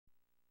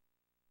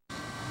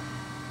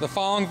The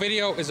following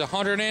video is a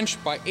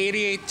 100-inch by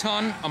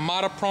 88-ton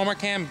AMADA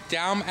PROMECAM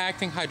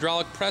down-acting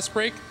hydraulic press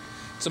brake.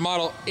 It's a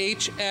model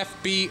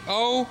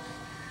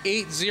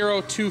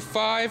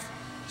HFBO-8025,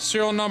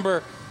 serial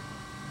number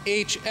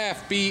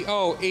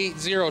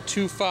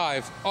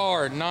HFBO-8025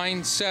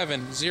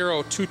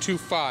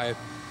 R970225.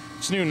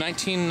 It's new,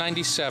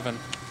 1997.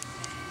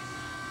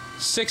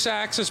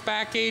 6-axis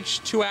back gauge,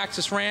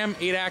 2-axis ram,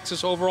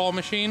 8-axis overall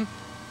machine.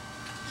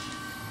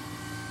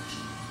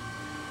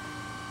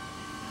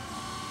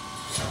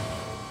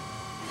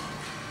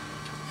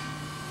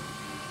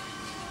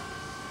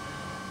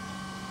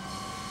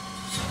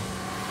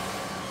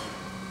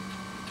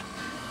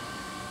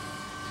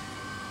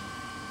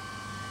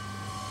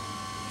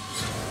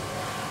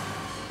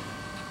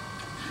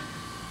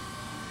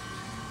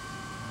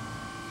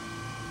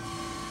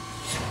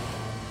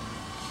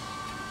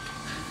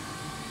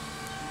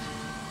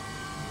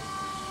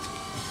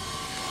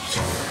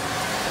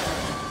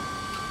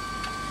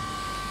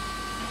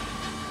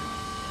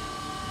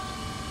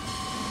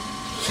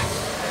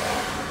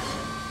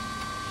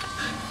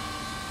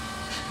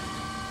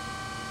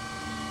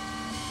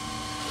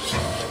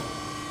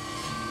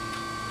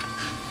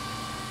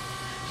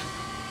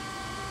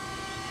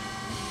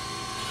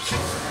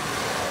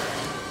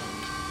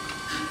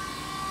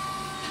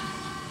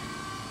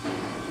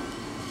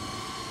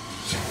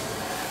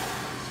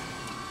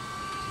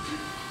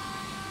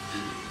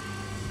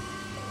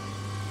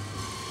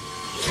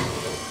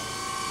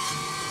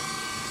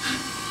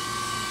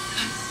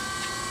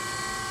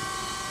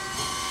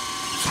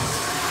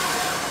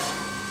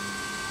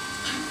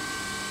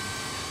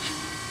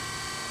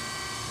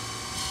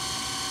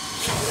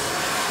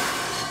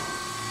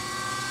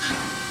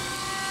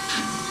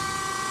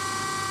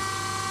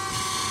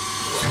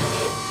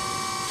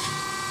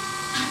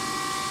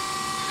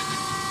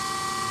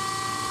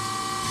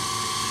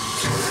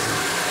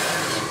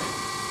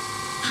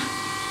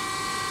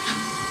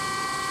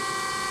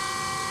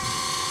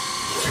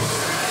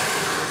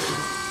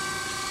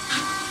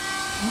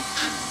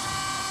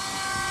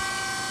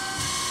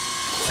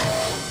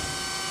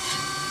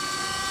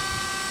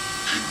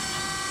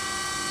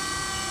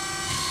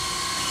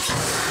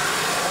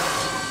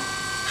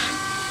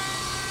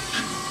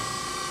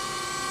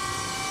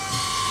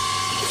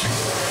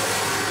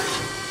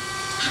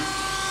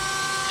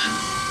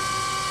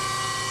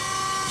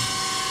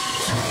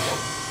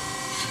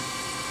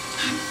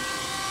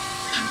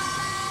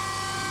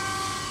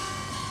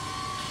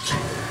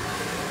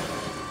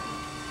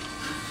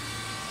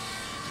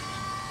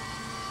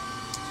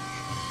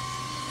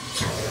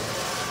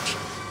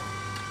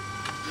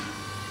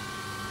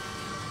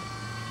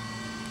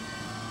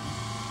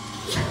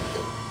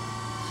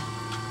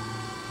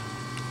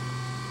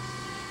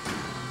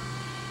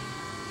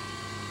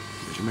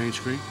 Your main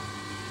screen.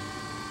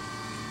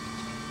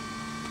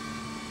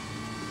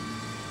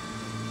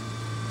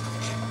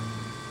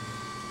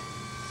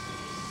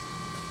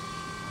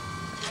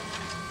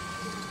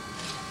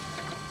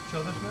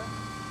 Show this, man.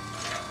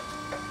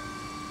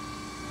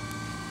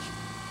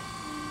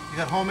 You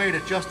got homemade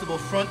adjustable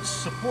front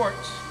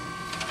supports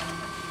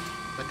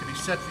that can be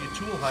set for your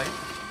tool height.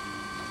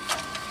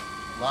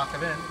 Lock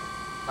them in.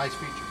 Nice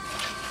feature.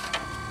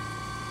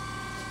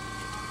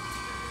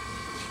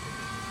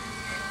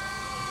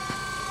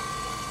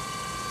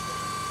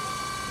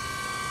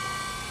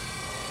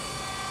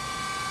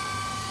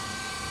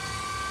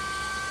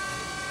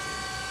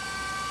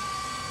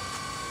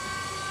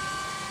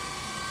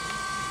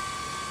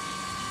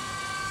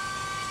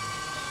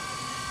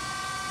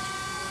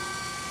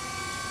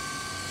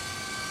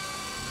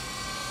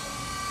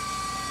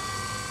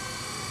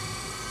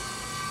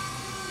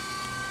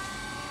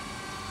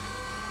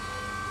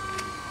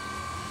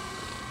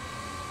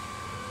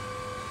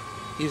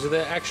 These are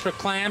the extra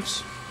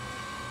clamps.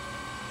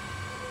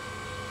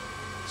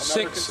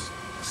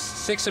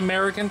 Six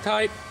American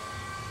type.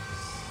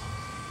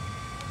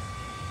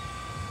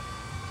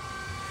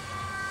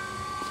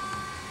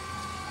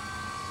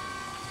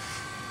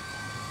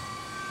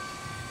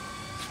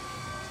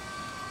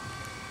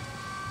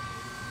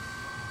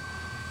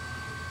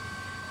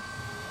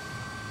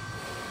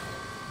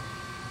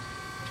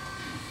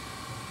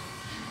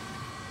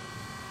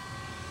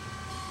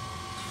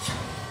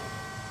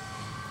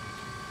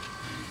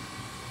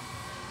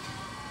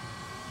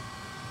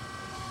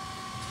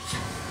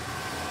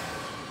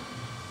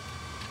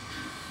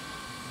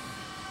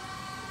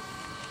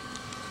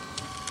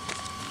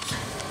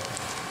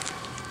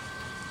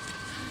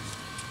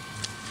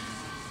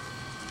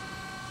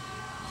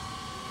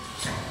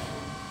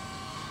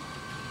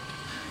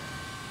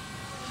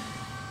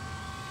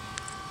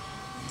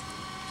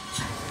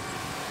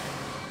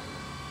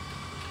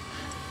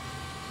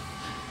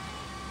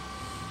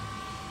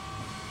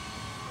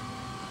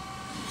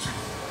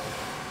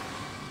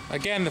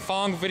 Again, the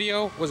following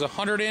video was a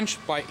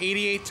 100-inch by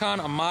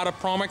 88-ton AMADA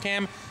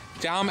PROMECAM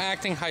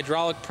down-acting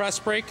hydraulic press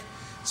brake.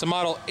 It's a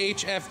model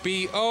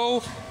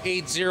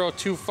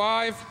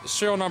HFBO-8025,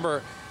 serial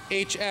number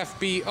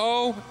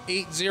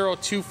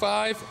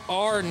HFBO-8025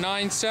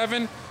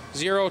 R97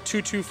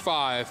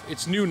 0225.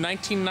 It's new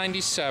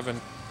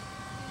 1997.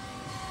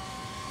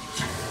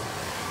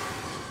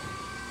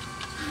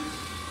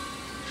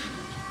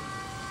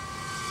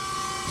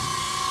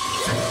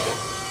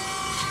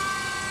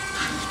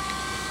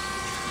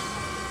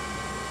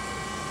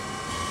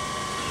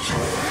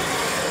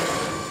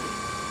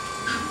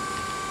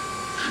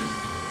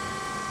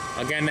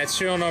 Again, that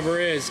serial number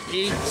is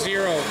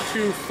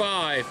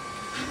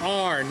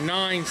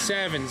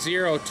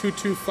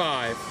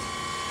 8025R970225.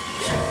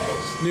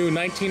 It's new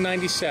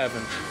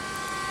 1997.